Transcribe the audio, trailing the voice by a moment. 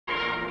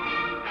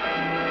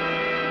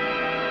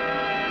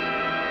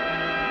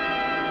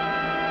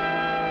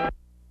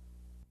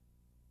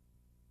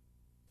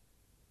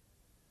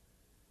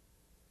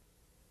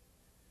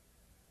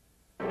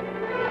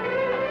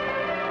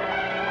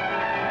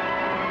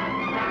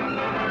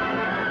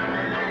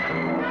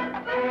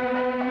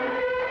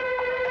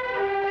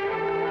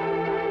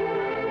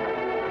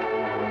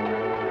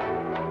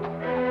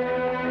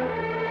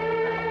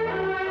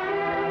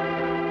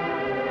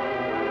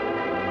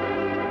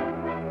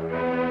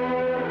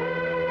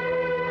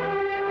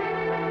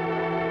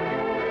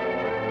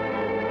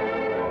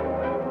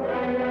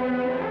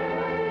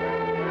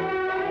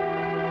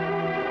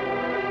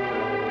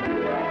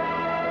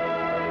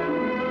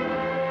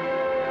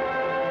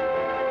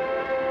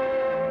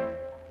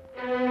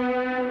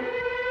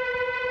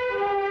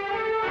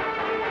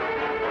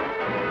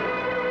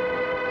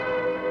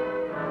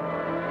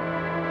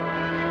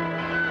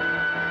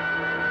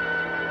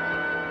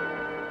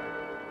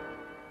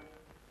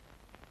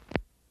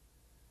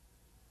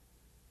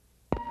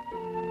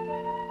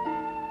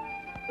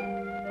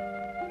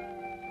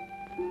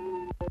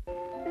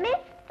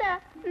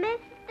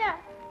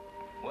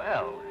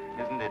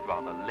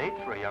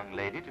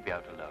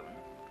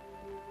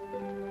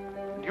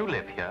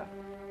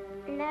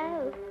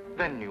No.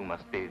 Then you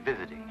must be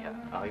visiting here,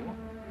 are you?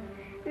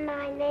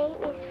 My name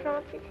is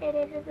Frances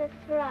Elizabeth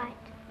Wright.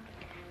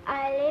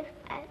 I live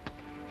at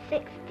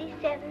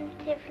 67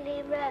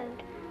 Tivoli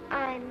Road.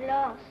 I'm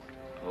lost.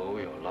 Oh,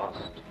 you're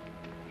lost.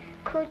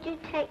 Could you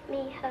take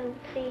me home,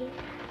 please?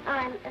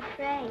 I'm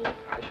afraid.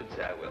 I should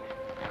say I will.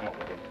 Come on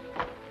with you.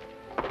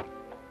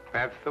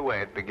 That's the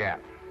way it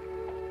began.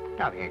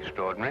 Nothing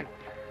extraordinary.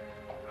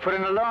 For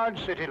in a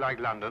large city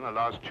like London, a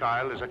lost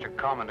child is such a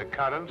common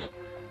occurrence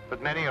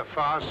that many a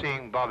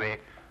far-seeing bobby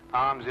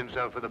arms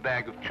himself with a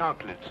bag of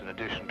chocolates in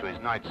addition to his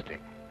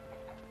nightstick.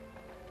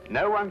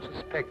 No one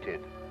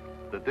suspected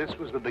that this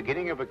was the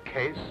beginning of a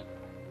case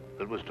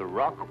that was to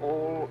rock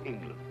all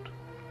England.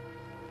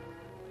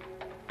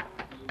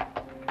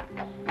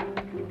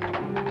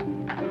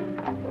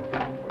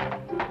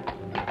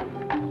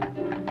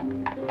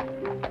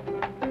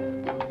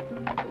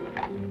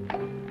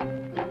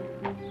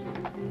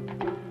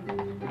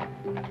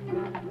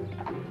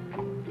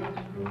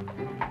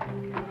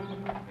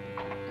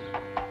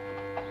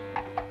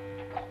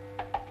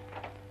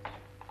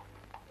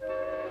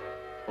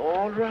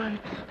 All right,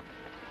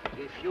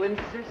 if you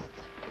insist.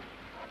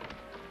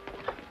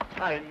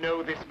 I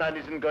know this man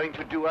isn't going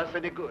to do us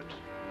any good,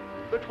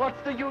 but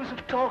what's the use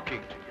of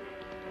talking to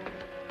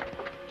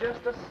you?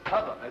 Just as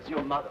stubborn as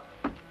your mother.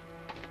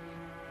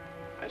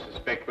 I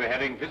suspect we're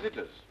having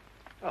visitors.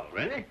 Oh,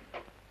 really?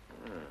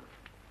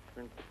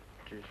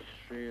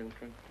 23 and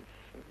 27.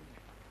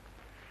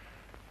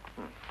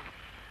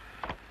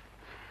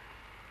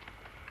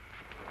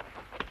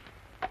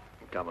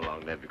 Come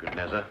along,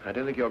 Nebuchadnezzar. I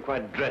don't think you're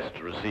quite dressed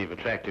to receive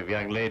attractive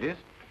young ladies.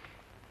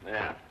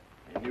 There,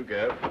 in you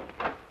go.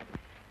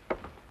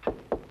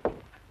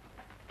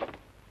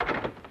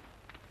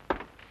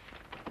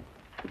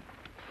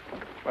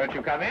 Won't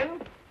you come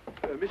in?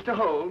 Mr.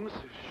 Holmes,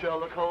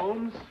 Sherlock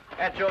Holmes.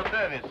 At your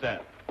service,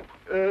 sir.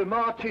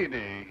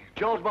 Martini.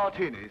 George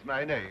Martini is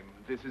my name.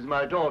 This is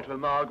my daughter,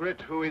 Margaret,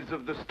 who is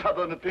of the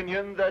stubborn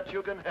opinion that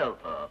you can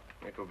help her.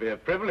 It will be a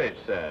privilege,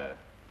 sir.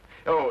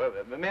 Oh,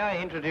 may I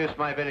introduce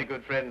my very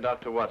good friend,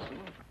 Dr. Watson?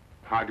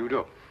 How do you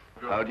do?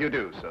 How do you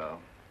do, sir?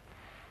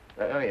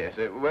 Oh, yes.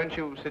 Won't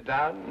you sit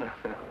down?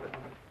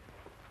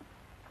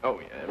 Oh,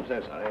 yeah, I'm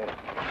so sorry.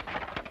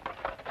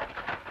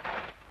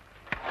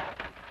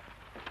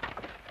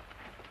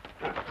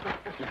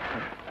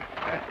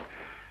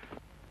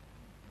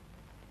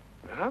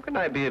 How can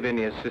I be of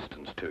any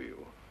assistance to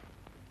you?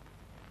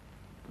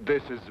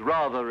 This is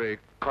rather a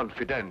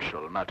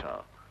confidential matter.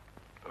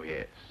 Oh,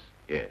 yes,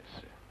 yes.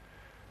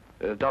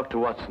 Dr.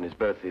 Watson is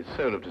both the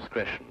soul of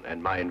discretion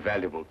and my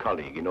invaluable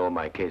colleague in all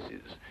my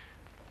cases,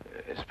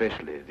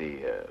 especially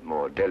the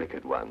more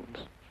delicate ones.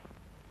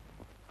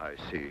 I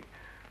see.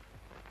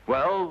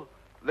 Well,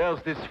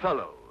 there's this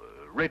fellow,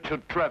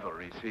 Richard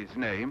Trevor is his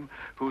name,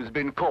 who's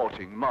been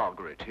courting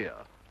Margaret here.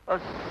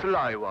 A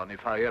sly one,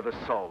 if I ever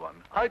saw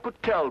one. I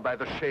could tell by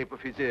the shape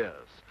of his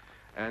ears,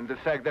 and the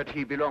fact that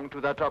he belonged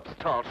to that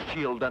upstart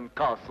Shield and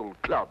Castle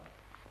Club.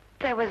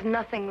 There was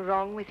nothing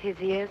wrong with his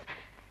ears.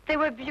 They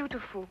were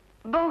beautiful,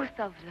 both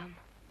of them.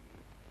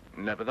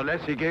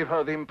 Nevertheless, he gave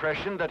her the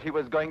impression that he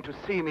was going to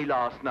see me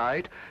last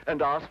night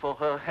and ask for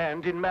her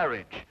hand in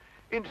marriage.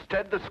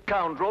 Instead, the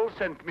scoundrel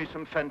sent me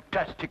some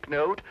fantastic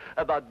note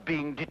about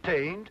being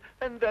detained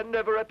and then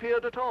never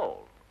appeared at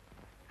all.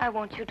 I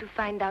want you to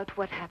find out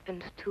what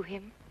happened to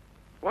him.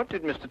 What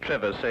did Mr.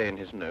 Trevor say in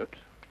his note?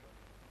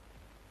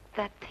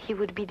 That he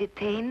would be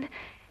detained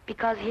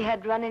because he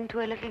had run into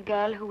a little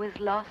girl who was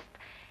lost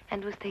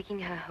and was taking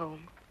her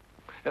home.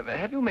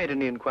 Have you made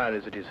any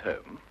inquiries at his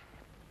home?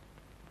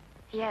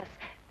 Yes,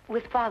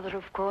 with Father,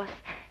 of course.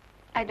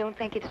 I don't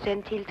think it's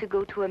genteel to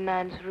go to a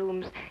man's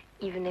rooms,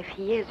 even if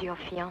he is your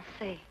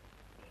fiancé.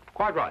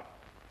 Quite right.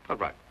 Quite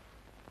right.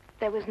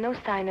 There was no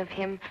sign of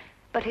him,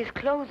 but his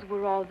clothes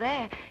were all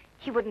there.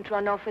 He wouldn't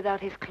run off without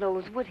his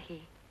clothes, would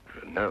he?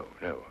 No,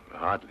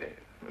 hardly.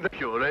 The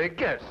pure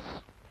guess.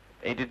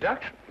 A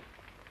deduction.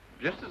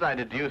 Just as I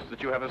deduced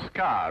that you have a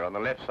scar on the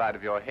left side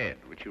of your head,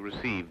 which you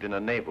received in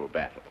a naval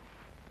battle.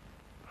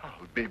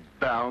 I'll be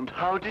bound.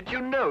 How did you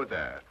know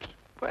that?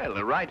 Well,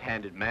 a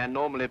right-handed man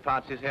normally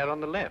parts his hair on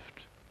the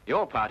left.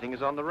 Your parting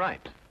is on the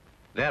right,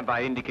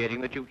 thereby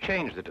indicating that you've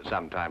changed it at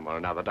some time or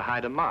another to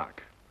hide a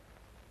mark.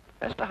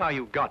 As to how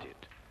you got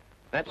it,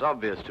 that's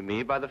obvious to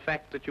me by the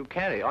fact that you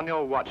carry on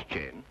your watch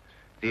chain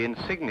the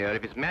insignia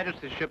of His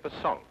Majesty's ship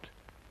Assault,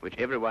 which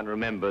everyone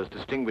remembers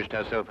distinguished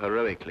herself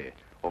heroically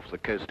off the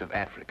coast of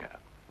Africa.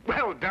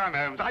 Well done,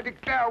 Holmes. I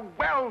declare,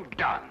 well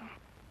done.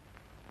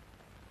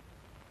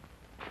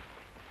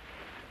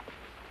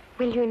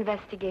 Will you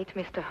investigate,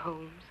 Mr.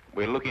 Holmes?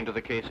 We'll look into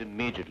the case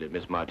immediately,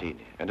 Miss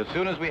Martini. And as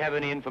soon as we have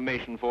any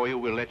information for you,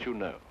 we'll let you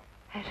know.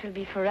 I shall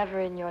be forever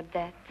in your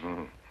debt.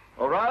 Mm-hmm.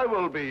 Or I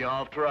will be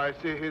after I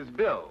see his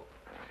bill.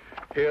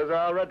 Here's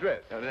our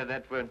address. No,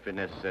 that won't be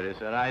necessary,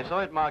 sir. I saw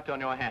it marked on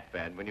your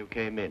hatband when you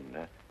came in.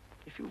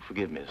 If you'll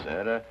forgive me,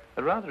 sir,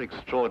 a rather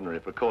extraordinary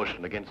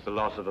precaution against the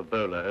loss of a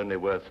bowler only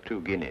worth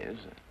 2 guineas.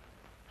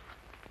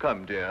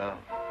 Come, dear.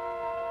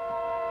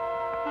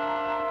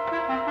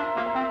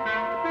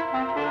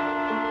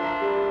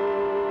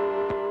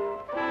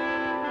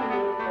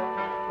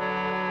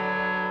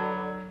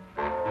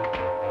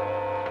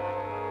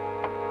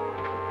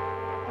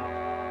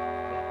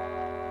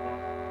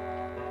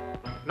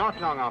 Not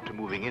long after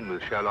moving in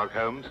with Sherlock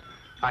Holmes,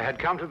 I had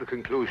come to the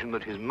conclusion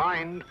that his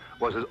mind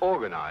was as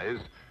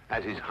organized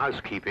as his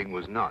housekeeping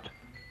was not.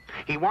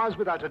 He was,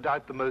 without a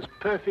doubt, the most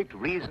perfect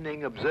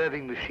reasoning,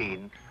 observing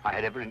machine I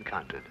had ever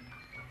encountered.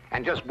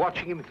 And just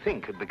watching him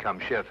think had become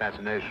sheer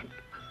fascination.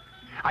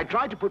 I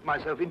tried to put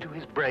myself into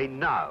his brain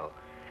now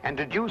and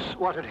deduce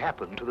what had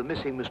happened to the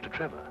missing Mr.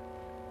 Trevor.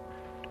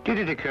 Did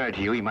it occur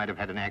to you he might have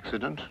had an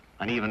accident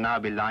and even now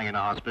be lying in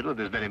a hospital at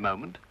this very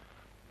moment?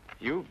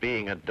 You,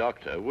 being a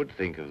doctor, would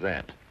think of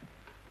that.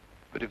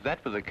 But if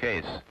that were the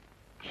case,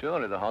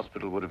 surely the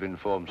hospital would have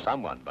informed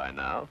someone by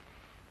now.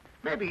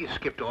 Maybe he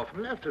skipped off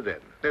and left her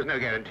then. There's no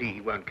guarantee he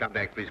won't come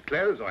back for his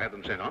clothes or have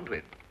them sent on to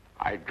him.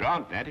 I'd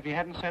grant that if he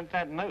hadn't sent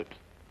that note.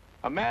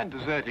 A man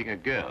deserting a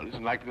girl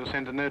isn't likely to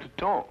send a note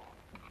at all.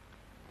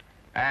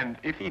 And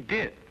if he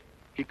did,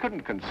 he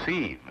couldn't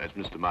conceive, as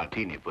Mr.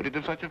 Martini put it,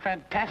 of such a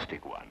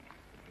fantastic one.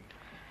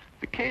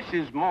 The case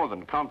is more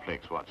than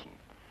complex, Watson.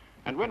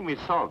 And when we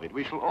solve it,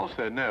 we shall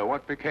also know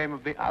what became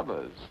of the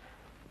others.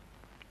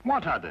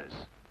 What others?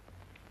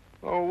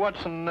 Oh,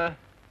 Watson,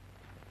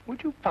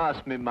 would you pass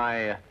me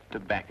my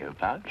tobacco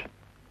pouch?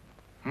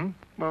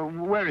 Well,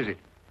 where is it?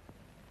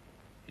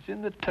 It's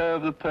in the toe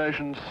of the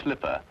Persian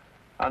slipper,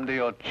 under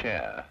your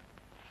chair.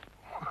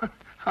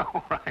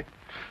 All right.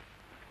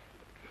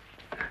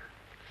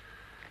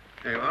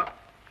 There you are.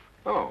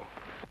 Oh.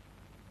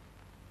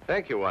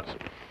 Thank you, Watson.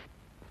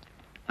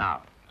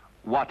 Now,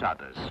 what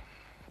others?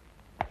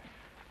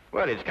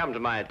 Well, it's come to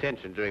my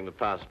attention during the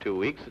past 2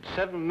 weeks that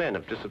 7 men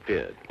have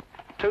disappeared,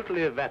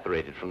 totally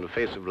evaporated from the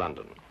face of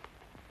London.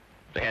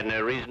 They had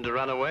no reason to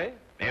run away,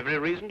 every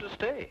reason to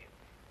stay.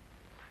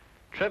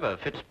 Trevor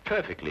fits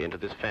perfectly into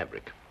this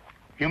fabric.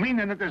 You mean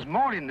then that there's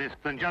more in this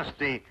than just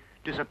the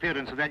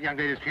disappearance of that young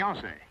lady's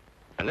fiancé?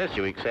 Unless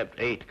you accept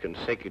 8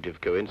 consecutive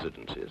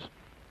coincidences.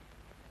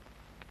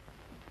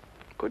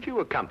 Could you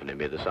accompany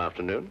me this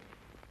afternoon?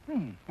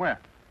 Where?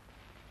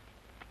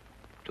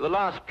 To the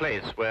last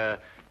place where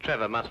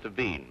Trevor must have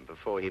been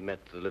before he met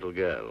the little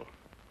girl.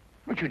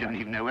 But you don't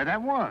even know where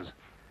that was.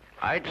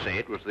 I'd say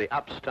it was the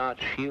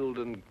upstart Shield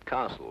and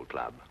Castle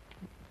Club.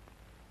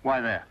 Why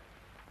there?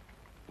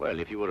 Well,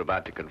 if you were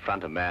about to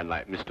confront a man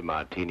like Mr.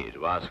 Martini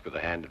to ask for the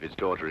hand of his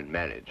daughter in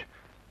marriage,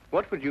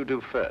 what would you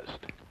do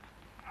first?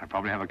 I'd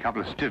probably have a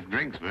couple of stiff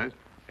drinks first.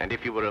 And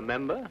if you were a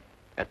member?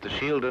 At the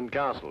Shield and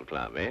Castle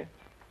Club, eh?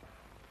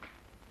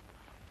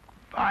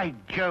 By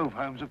Jove,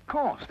 Holmes, of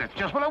course. That's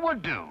just what I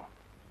would do.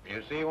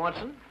 You see,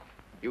 Watson?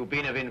 You've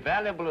been of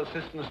invaluable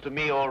assistance to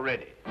me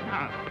already.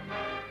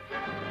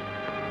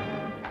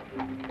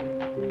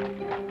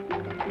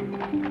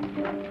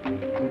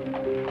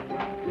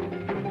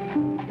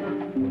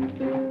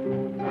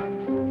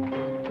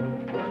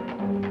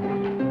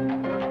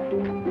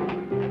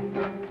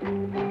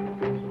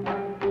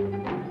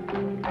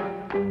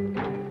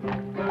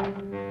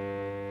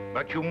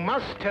 But you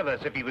must tell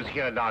us if he was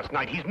here last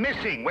night. He's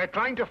missing. We're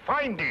trying to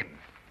find him.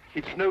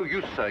 It's no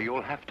use, sir.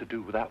 You'll have to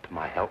do without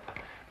my help.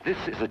 This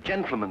is a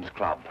gentleman's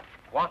club.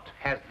 What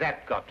has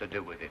that got to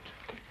do with it?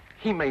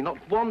 He may not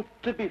want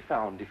to be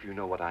found, if you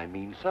know what I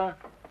mean, sir.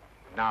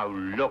 Now,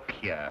 look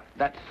here.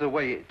 That's the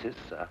way it is,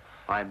 sir.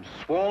 I'm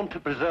sworn to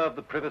preserve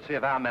the privacy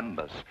of our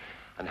members.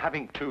 And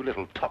having 2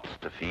 little tots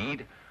to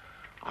feed,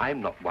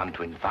 I'm not one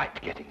to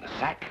invite getting the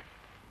sack.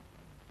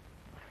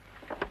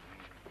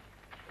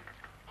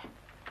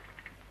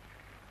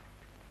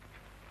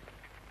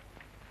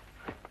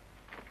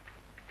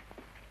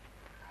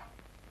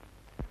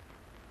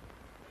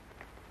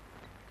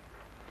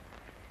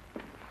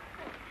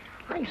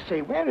 I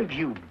say, where have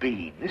you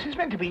been? This is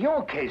meant to be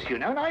your case, you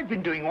know, and I've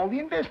been doing all the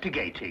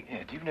investigating.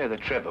 Yeah, do you know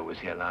that Trevor was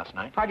here last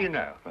night? How do you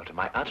know? Well, to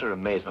my utter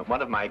amazement,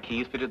 one of my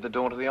keys fitted the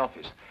door to the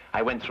office.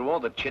 I went through all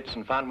the chits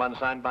and found one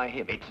signed by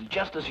him. It's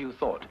just as you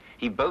thought.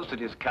 He boasted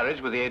his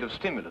courage with the aid of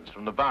stimulants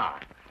from the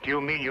bar. Do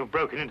you mean you've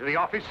broken into the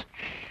office?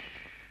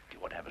 Do you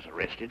want to have us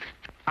arrested?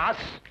 Us?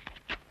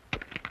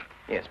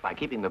 Yes, by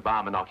keeping the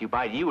barman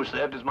occupied, you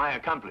served as my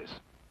accomplice.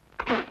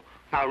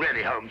 Now,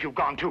 really, Holmes, you've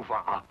gone too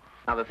far.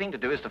 Now, the thing to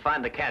do is to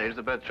find the carriage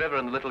that both Trevor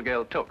and the little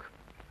girl took.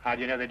 How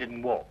do you know they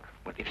didn't walk?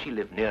 Well, if she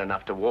lived near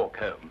enough to walk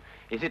home,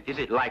 is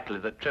it likely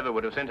that Trevor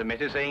would have sent a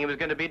message saying he was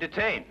going to be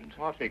detained?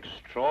 What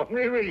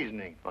extraordinary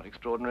reasoning. Not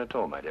extraordinary at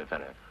all, my dear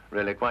fellow.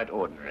 Really quite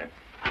ordinary.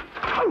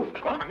 Oh,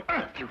 what on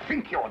earth do you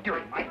think you're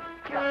doing, Mike?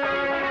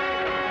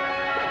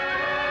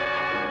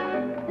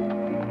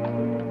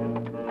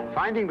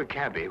 Finding the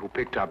cabbie who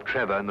picked up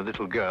Trevor and the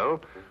little girl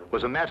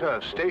was a matter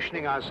of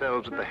stationing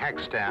ourselves at the hack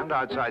stand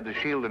outside the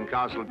Shield and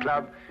Castle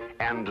Club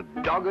and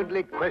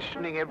doggedly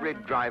questioning every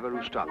driver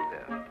who stopped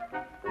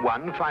there.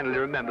 One finally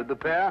remembered the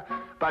pair,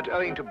 but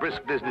owing to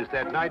brisk business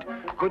that night,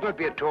 could not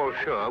be at all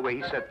sure where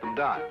he set them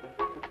down.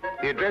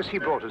 The address he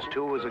brought us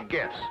to was a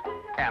guess,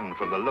 and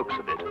from the looks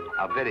of it,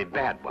 a very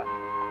bad one.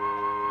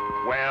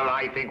 Well,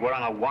 I think we're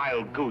on a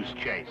wild goose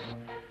chase.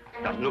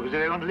 Doesn't look as if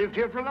anyone lived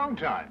here for a long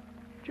time.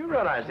 Do you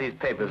realize these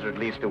papers are at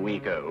least a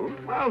week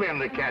old? Well, then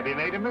the cabbie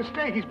made a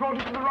mistake. He's brought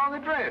us to the wrong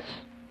address.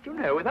 You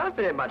know, without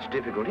very much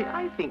difficulty,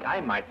 I think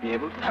I might be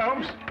able to...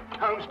 Holmes!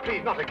 Holmes,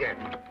 please, not again.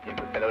 You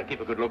good fellow, and keep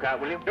a good lookout,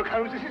 will you? Look,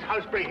 Holmes, this is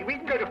housebreaking. We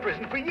can go to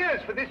prison for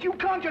years for this. You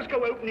can't just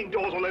go opening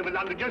doors all over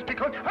London just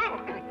because... Oh,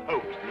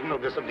 Holmes, no,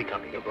 there's somebody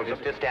coming.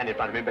 Just stand in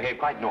front of me and behave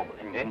quite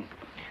normally, eh?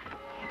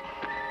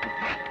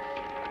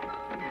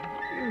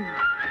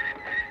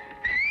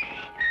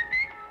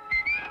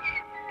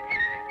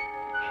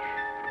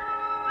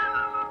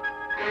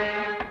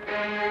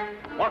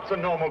 What's the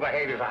normal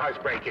behavior for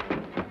housebreaking?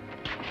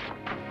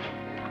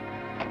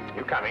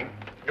 You coming?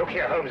 Look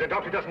here, Holmes, the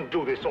doctor doesn't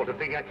do this sort of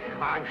thing.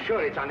 I'm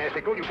sure it's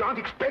unethical. You can't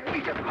expect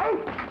me to...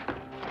 Oh!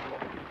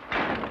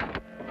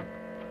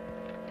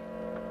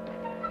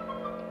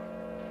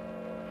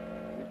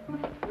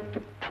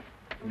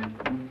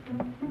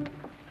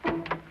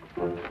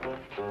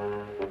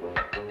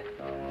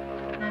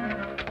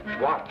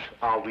 What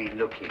are we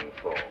looking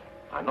for?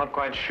 I'm not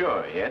quite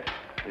sure yet.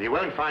 You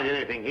won't find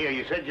anything here.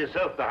 You said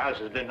yourself the house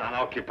has been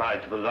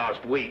unoccupied for the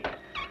last week.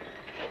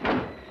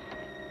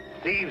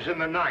 Thieves in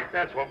the night,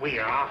 that's what we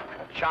are.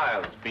 A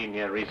child's been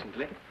here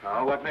recently.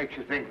 Oh, what makes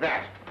you think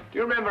that? Do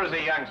you remember as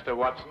a youngster,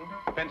 Watson,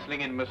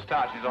 penciling in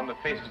moustaches on the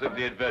faces of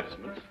the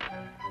advertisements?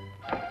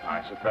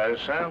 I suppose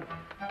so.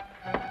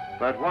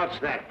 But what's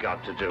that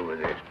got to do with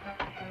it?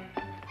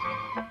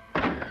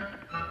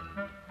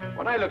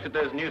 When I looked at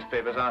those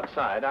newspapers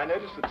outside, I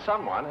noticed that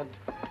someone had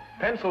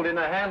penciled in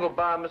a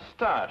handlebar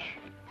moustache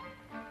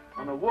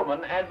on a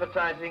woman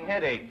advertising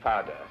headache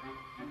powder.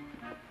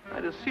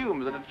 I'd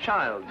assumed that a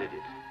child did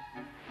it.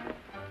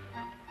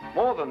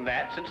 More than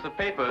that, since the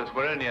papers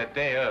were only a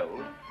day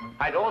old,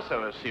 I'd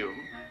also assumed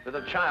that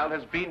a child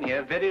has been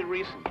here very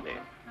recently.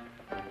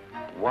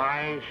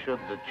 Why should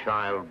the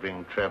child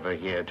bring Trevor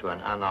here to an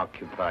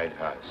unoccupied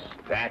house?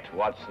 That,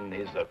 Watson,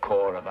 is the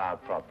core of our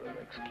problem.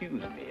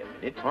 Excuse me a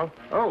minute. Huh?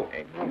 Oh.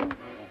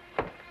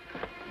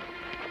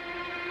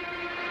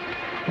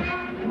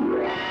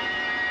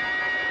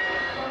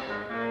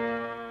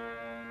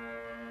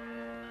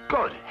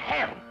 Good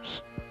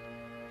heavens!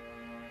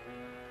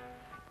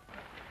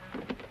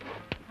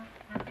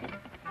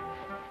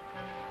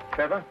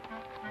 Trevor?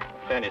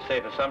 Fairly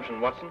safe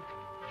assumption, Watson.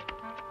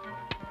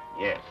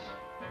 Yes.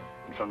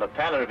 And from the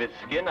pallor of his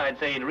skin, I'd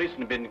say he'd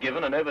recently been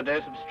given an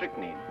overdose of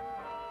strychnine.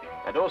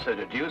 I'd also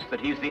deduce that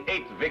he's the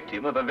 8th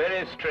victim of a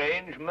very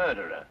strange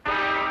murderer.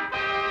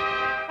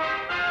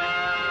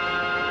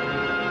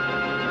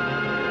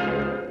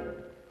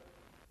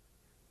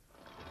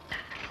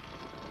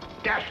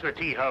 Dash the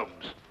tea,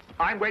 Holmes.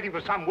 I'm waiting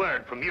for some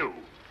word from you.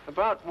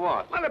 About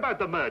what? Well, about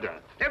the murder.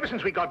 Ever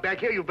since we got back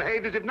here, you've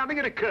behaved as if nothing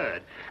had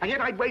occurred. And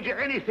yet I'd wager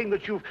anything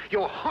that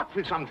you're hot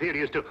with some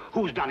theory as to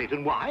who's done it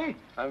and why.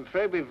 I'm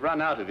afraid we've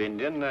run out of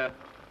Indian. I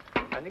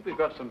think we've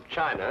got some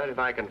China, if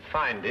I can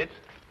find it.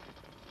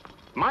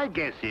 My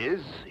guess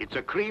is it's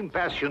a cream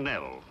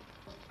passionnel.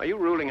 Are you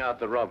ruling out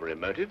the robbery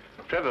motive?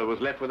 Trevor was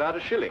left without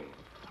a shilling.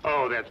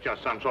 Oh, that's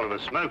just some sort of a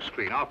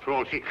smokescreen. After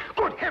all, she...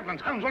 Good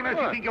heavens, Holmes, what on earth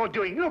do you think you're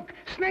doing? Look,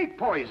 snake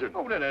poison.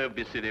 Oh, don't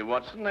be silly,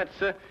 Watson.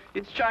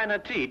 It's China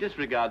tea.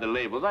 Disregard the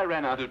labels. I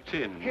ran out of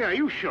tin. Here, are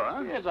you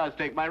sure? Yes, I'll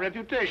stake my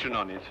reputation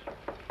on it.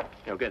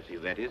 You'll get to you,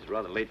 that is.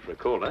 Rather late for a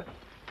caller.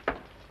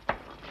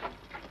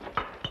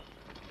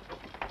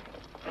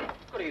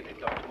 Good evening,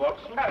 Dr.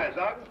 Watson. Hello,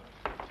 Sergeant.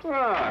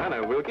 Ah,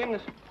 hello,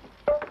 Wilkins.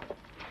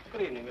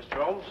 Good evening,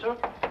 Mr. Holmes, sir.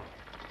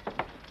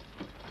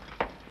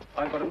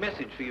 I've got a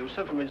message for you,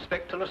 sir, from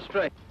Inspector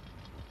Lestrade.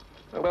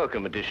 A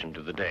welcome addition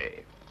to the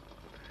day.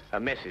 A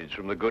message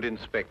from the good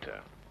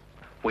inspector.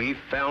 We've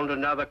found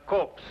another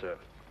corpse, sir.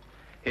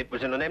 It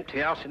was in an empty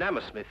house in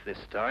Hammersmith this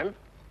time.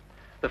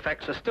 The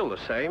facts are still the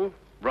same.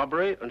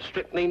 Robbery and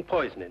strychnine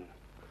poisoning.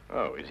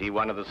 Oh, is he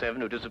one of the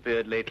 7 who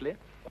disappeared lately?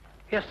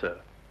 Yes, sir.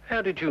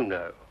 How did you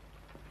know?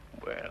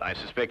 Well, I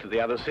suspect that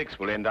the other 6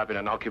 will end up in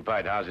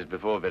unoccupied houses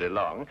before very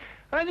long.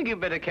 I think you'd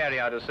better carry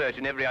out a search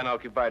in every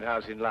unoccupied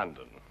house in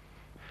London.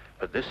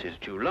 But this is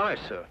July,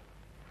 sir,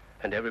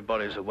 and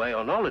everybody's away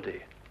on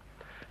holiday.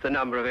 The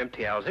number of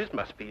empty houses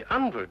must be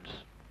hundreds.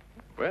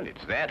 Well,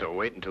 it's that, or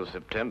wait until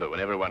September, when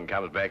everyone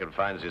comes back and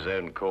finds his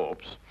own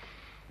corpse.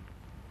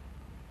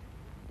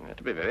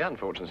 It'll be a very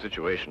unfortunate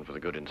situation for the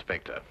good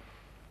inspector.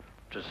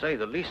 To say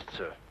the least,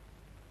 sir.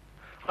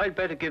 I'd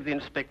better give the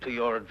inspector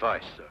your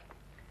advice, sir.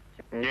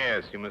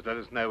 Yes, you must let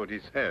us know what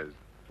he says.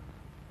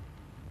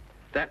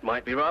 That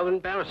might be rather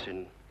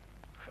embarrassing.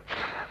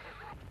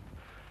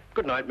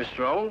 Good night,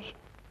 Mr. Holmes.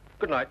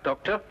 Good night,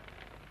 Doctor.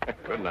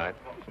 Good night.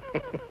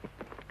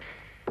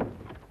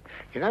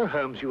 You know,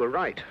 Holmes, you were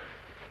right.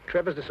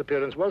 Trevor's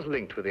disappearance was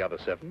linked with the other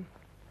 7.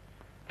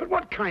 But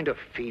what kind of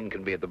fiend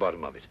can be at the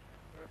bottom of it?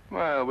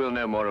 Well, we'll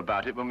know more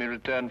about it when we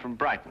return from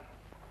Brighton.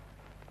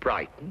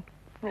 Brighton?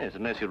 Yes,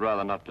 unless you'd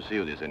rather not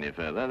pursue this any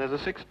further. There's a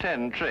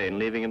 6:10 train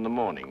leaving in the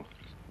morning.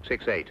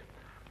 6:08.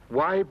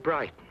 Why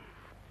Brighton?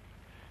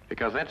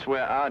 Because that's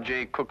where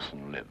R.J.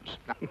 Cookson lives.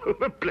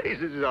 The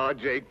place is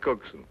R.J.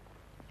 Cookson.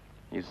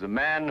 He's the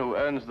man who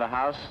owns the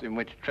house in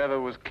which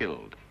Trevor was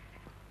killed.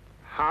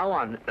 How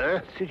on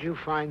earth did you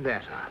find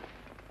that out?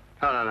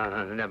 Oh,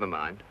 no, never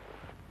mind.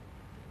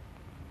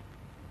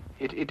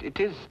 It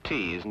is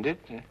tea, isn't it?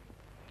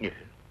 Yes.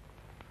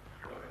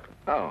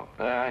 Oh,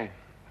 I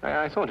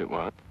thought it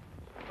was.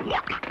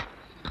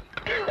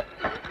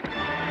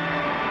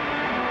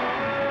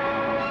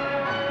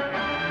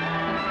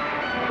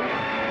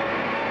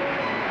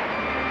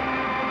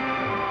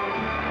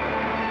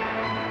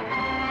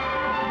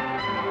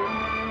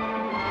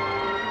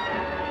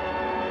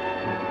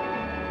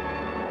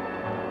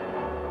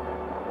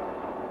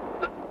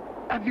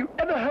 Have you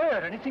ever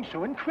heard anything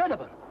so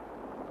incredible?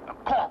 A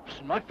corpse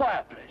in my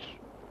fireplace.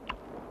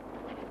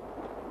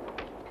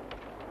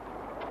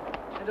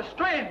 And a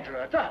stranger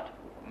at that.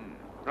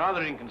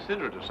 Rather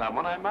inconsiderate of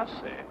someone, I must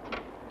say.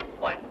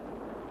 Why,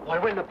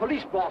 when the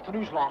police brought the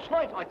news last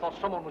night, I thought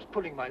someone was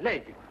pulling my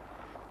leg.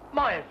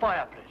 My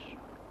fireplace.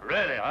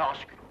 Really, I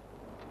ask you.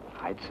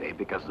 I'd say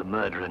because the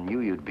murderer knew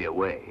you'd be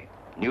away,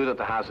 knew that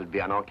the house would be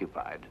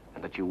unoccupied,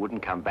 and that you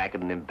wouldn't come back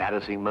at an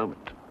embarrassing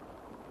moment.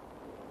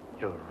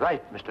 You're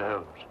right, Mr.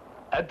 Holmes.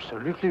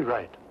 Absolutely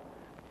right.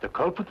 The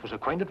culprit was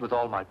acquainted with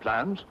all my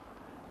plans,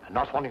 and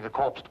not wanting the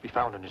corpse to be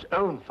found in his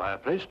own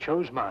fireplace,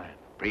 chose mine.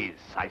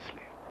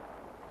 Precisely.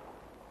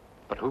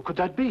 But who could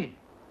that be?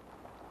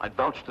 I'd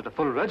vouched that a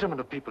full regiment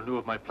of people knew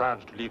of my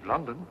plans to leave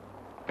London.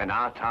 Then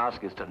our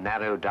task is to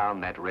narrow down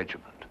that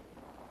regiment.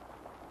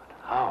 But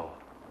how?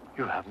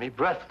 You have me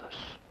breathless.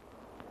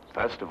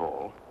 First of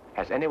all,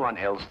 has anyone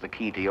else the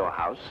key to your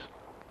house?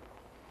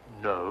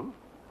 No,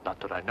 not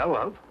that I know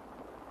of.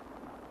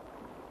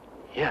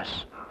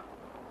 Yes.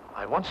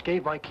 I once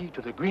gave my key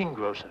to the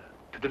greengrocer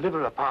to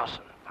deliver a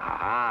parcel.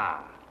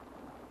 Aha.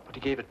 But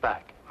he gave it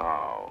back.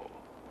 Oh.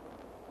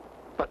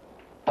 But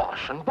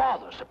bosh and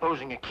bother,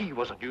 supposing a key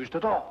wasn't used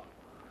at all.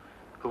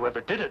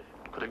 Whoever did it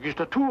could have used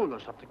a tool or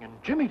something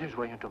and jimmied his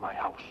way into my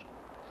house.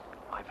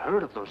 I've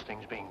heard of those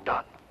things being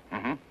done.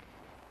 Mm-hmm.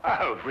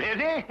 Oh,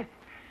 really?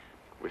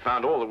 We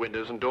found all the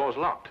windows and doors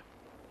locked.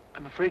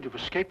 I'm afraid you've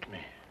escaped me.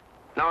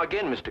 Now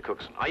again, Mr.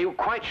 Cookson, are you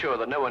quite sure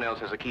that no one else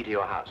has a key to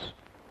your house?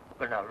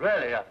 Well, now,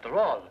 really, after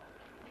all,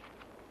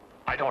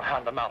 I don't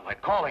hand them out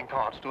like calling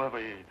cards to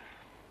every...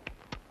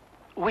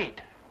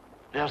 Wait.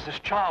 There's this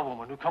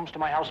charwoman who comes to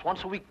my house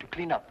once a week to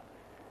clean up.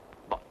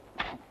 But,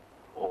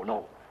 oh,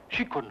 no,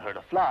 she couldn't hurt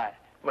a fly.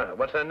 Well,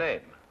 what's her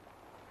name?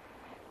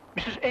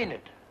 Mrs.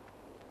 Enid.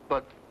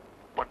 But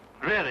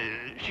really,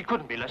 she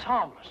couldn't be less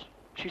harmless.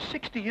 She's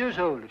 60 years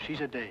old if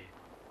she's a day.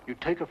 You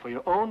take her for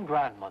your own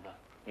grandmother.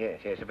 Yes,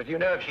 but you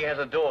know if she has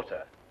a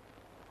daughter.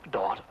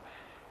 Daughter?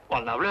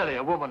 Well, now, really,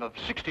 a woman of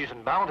 60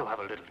 isn't bound to have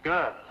a little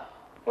girl.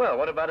 Well,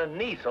 what about a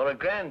niece or a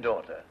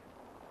granddaughter?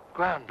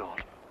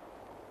 Granddaughter.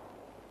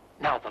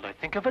 Now that I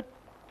think of it,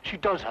 she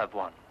does have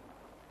one.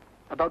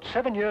 About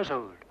 7 years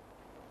old.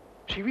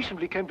 She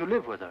recently came to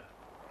live with her.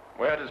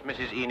 Where does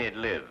Mrs. Enid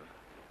live?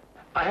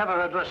 I have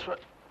her address for...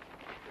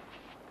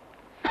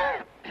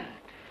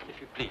 If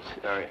you please.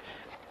 Sorry.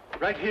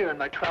 Right here in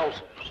my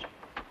trousers.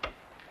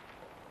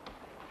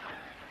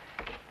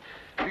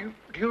 Do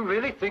you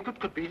really think it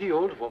could be the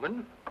old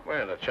woman?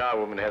 Well, a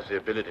charwoman has the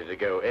ability to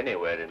go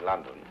anywhere in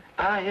London.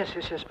 Ah, yes.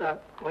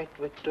 Wait.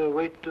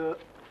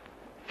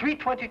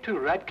 322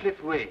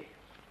 Radcliffe Way.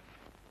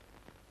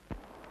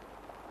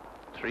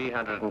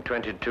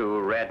 322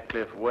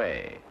 Radcliffe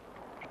Way.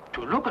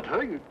 To look at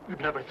her, you'd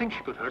never think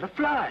she could hurt a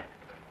fly.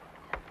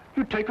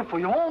 You'd take her for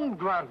your own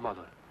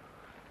grandmother.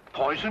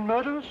 Poison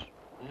murders?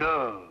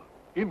 No.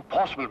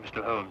 Impossible,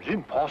 Mr. Holmes,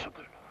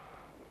 impossible.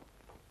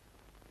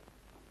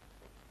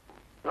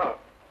 Oh.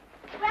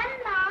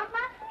 Grandma,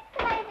 must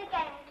we play the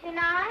game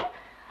tonight?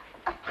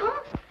 Of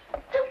course.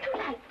 Don't you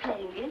like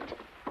playing it?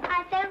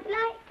 I don't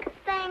like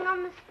staying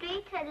on the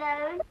street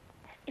alone.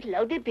 It'll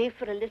only be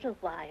for a little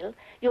while.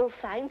 You'll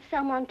find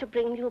someone to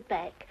bring you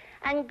back,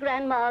 and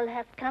Grandma'll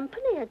have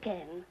company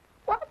again.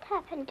 What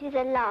happened to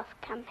the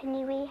last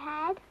company we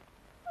had?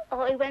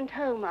 Oh, he went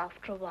home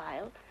after a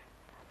while.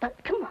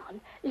 But come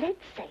on,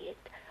 let's say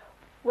it.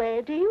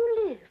 Where do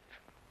you live?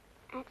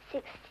 At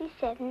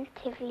 67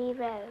 Tivoli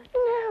Road.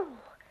 No,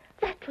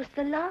 that was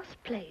the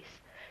last place.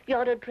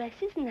 Your address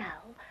is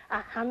now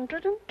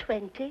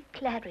 120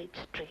 Claridge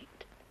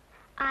Street.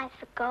 I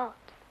forgot.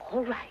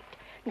 All right.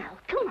 Now,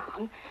 come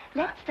on.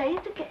 Let's say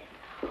it again.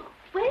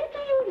 Where do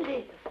you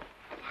live?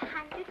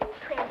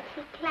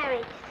 120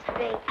 Claridge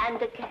Street.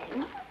 And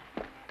again?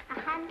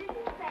 120.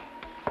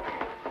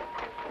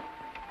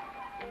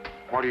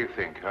 What do you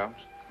think, Holmes?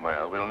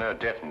 Well, we'll know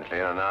definitely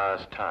in an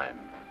hour's time.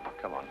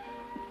 Come on.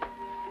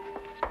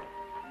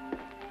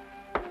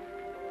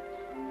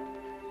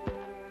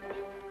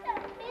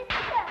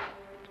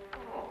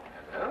 Oh,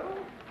 hello.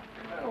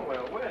 Oh,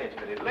 well, it's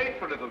very late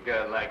for a little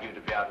girl like you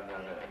to be out on her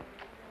own.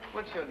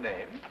 What's your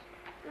name?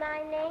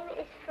 My name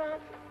is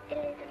Frances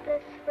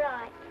Elizabeth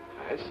Wright.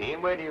 I see.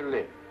 And where do you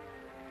live?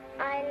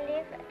 I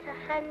live at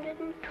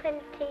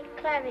 120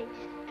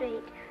 Claridge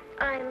Street.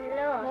 I'm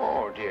lost.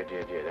 Oh, dear.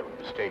 That would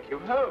mistake you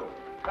home.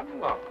 Come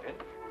along, then.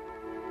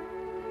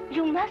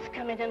 You must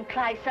come in and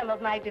try some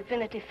of my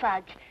divinity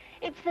fudge.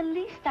 It's the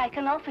least I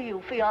can offer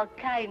you for your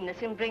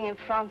kindness in bringing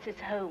Francis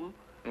home.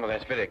 Well,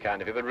 that's very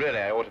kind of you, but really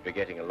I ought to be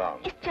getting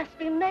along. It's just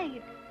been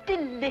made.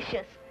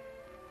 Delicious.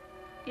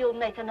 You'll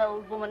make an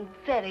old woman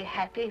very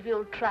happy if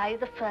you'll try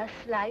the first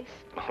slice.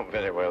 Oh,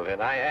 very well,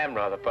 then. I am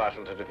rather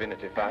partial to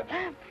divinity fudge.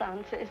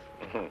 Francis.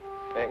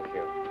 Thank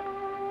you.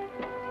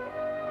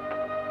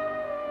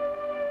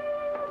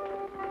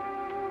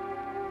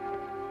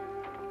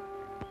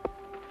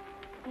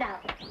 Now,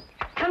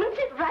 come and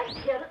sit right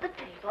here at the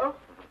table.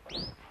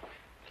 Thank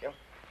you.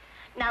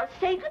 Now,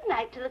 say good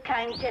night to the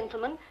kind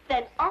gentleman,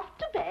 then off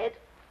to bed.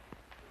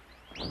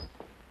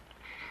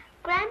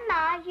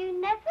 Grandma, you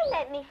never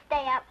let me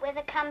stay up with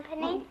the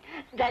company.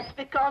 That's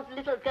because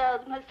little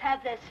girls must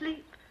have their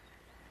sleep.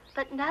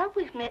 But now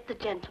we've met the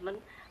gentleman,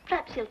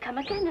 perhaps he'll come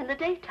again in the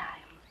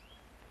daytime.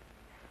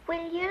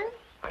 Will you?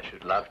 I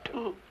should love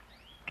to.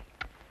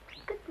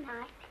 Good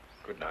night.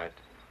 Good night.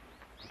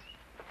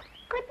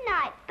 Good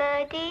night,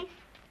 birdies.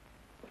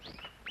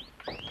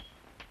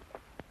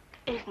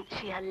 Isn't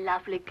she a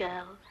lovely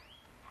girl?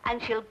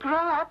 And she'll grow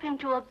up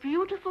into a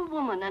beautiful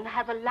woman and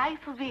have a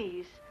life of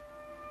ease.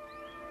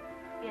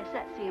 Yes,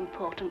 that's the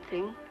important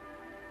thing.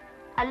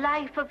 A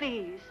life of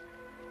ease.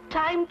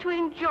 Time to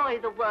enjoy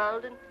the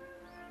world and...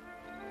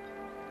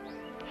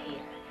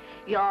 Here,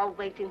 you're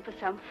waiting for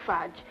some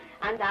fudge,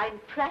 and I'm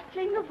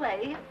prattling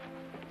away.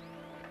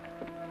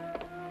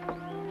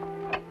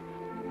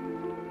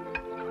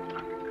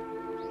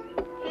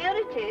 Here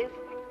it is.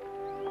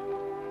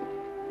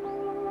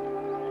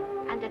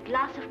 And a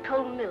glass of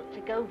cold milk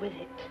to go with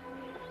it.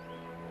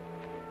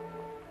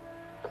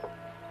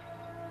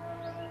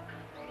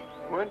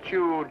 Won't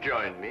you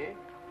join me?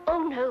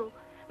 Oh, no.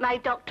 My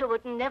doctor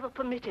would never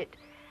permit it.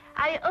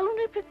 I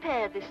only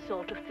prepare this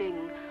sort of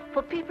thing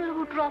for people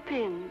who drop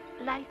in,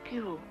 like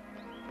you.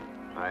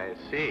 I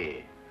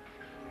see.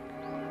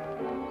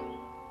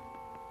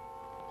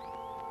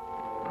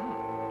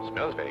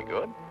 Smells very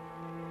good.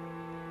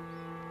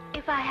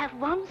 If I have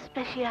one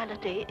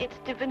speciality, it's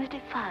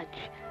divinity fudge.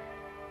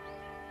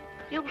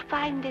 You'll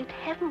find it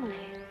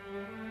heavenly.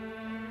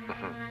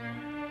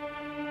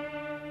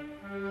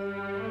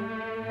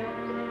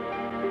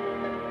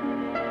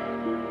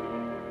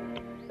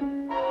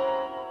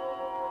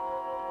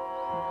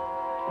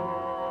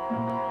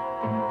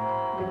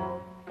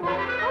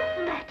 What's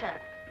the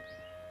matter?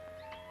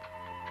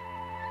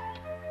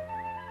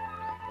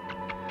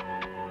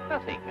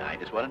 Nothing. I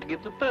just wanted to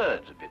give the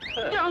birds a bit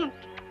first. Don't.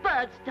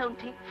 Birds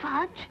don't eat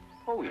fudge.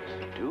 Oh, yes,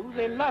 they do.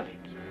 They love it.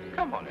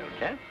 Come on, old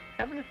chap.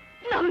 Have a...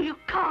 No, you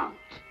can't.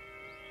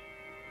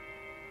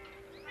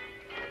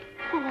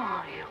 Who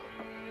are you?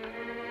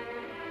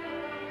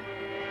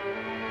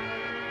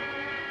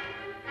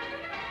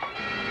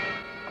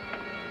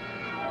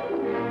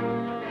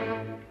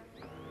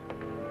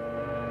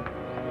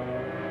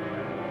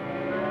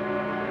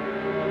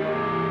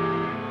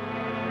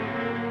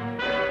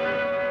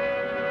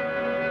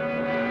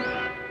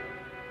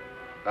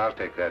 I'll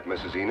take that,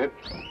 Mrs. Enid.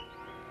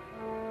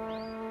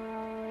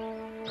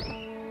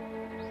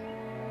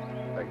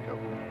 Thank you.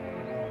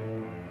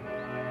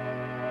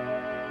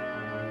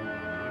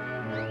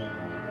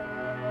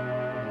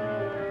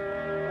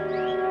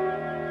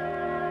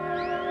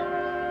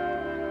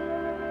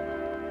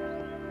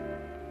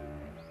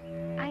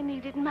 I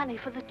needed money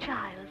for the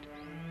child.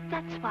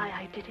 That's why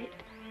I did it.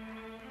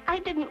 I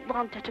didn't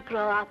want her to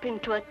grow up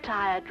into a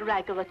tired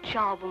rag of a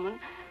charwoman.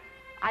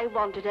 I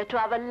wanted her to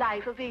have a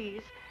life of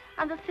ease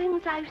and the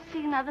things I've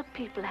seen other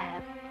people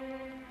have.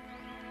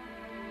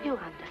 You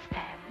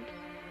understand?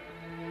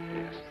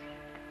 Yes.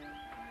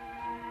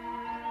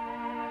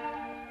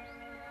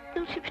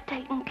 Will she be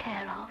taken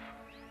care of?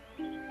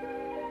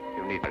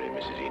 You need her,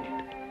 Mrs.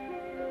 Enid.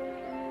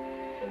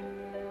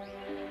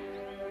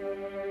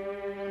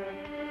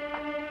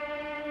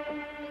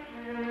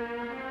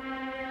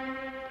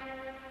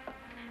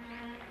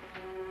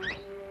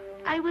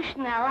 I wish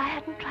now I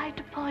hadn't tried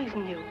to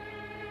poison you.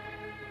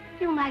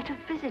 You might have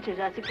visited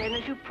us again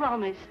as you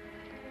promised,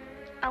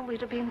 and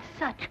we'd have been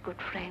such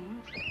good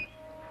friends.